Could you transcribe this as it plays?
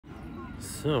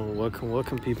So,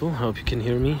 welcome people, hope you can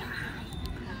hear me.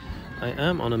 I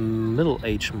am on a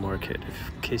middle-aged market,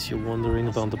 in case you're wondering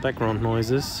about the background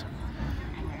noises.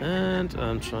 And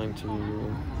I'm trying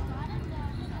to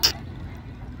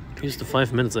use the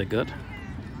 5 minutes I got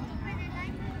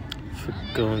for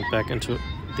going back into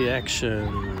the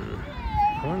action.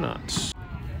 Or not.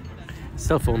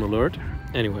 Cell phone alert.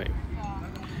 Anyway.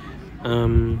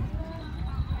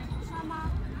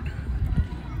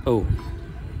 Oh.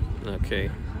 Okay.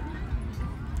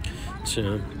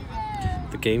 So,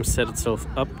 the game set itself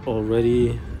up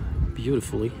already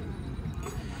beautifully.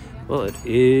 Well, it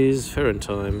is Farron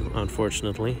time,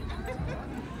 unfortunately.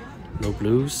 No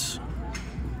blues.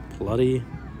 Bloody.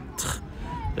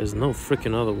 There's no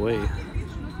freaking other way.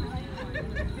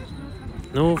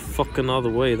 No fucking other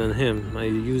way than him. I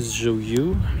use Zhou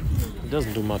Yu. He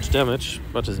doesn't do much damage,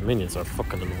 but his minions are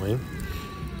fucking annoying.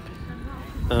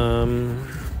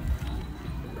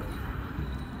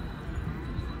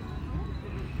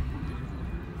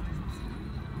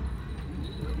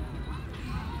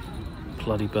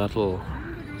 Bloody battle.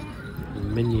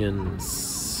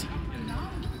 Minions.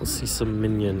 We'll see some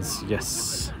minions,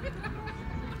 yes.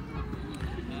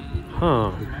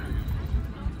 Huh.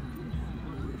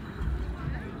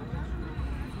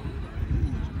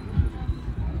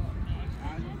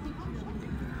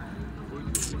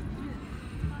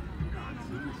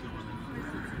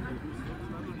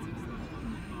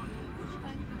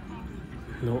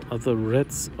 No other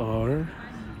reds are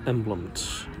emblemed.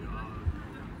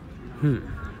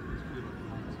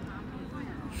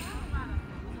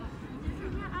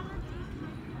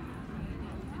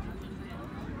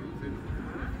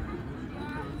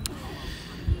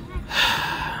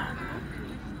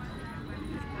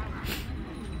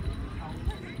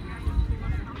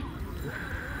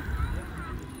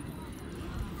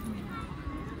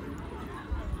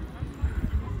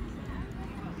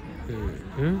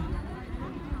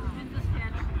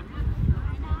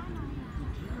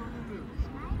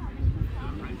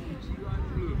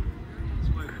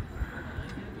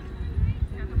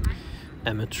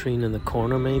 Ametrine in the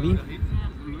corner, maybe.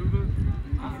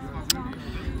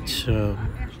 So,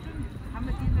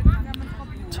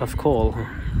 tough call.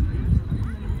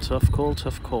 Tough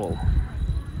call.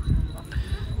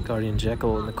 Guardian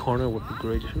Jackal in the corner would be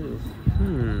great too.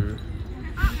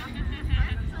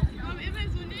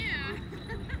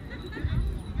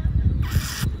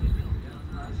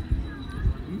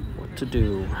 What to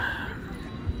do?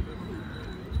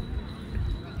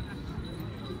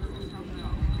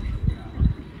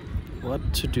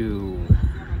 What to do?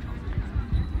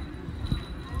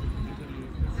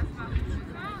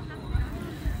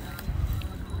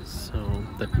 So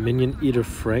that minion eater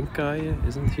Frank guy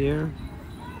isn't here.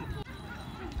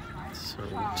 So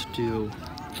what to do?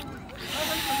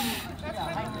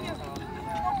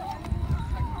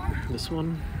 This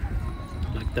one,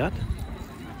 like that.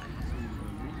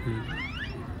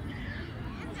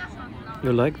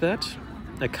 You like that?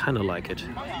 I kind of like it.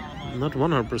 I'm not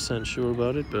 100% sure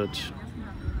about it, but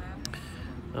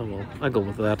oh well, I go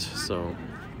with that. So,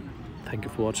 thank you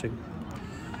for watching.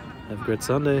 Have a great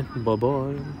Sunday. Bye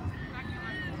bye.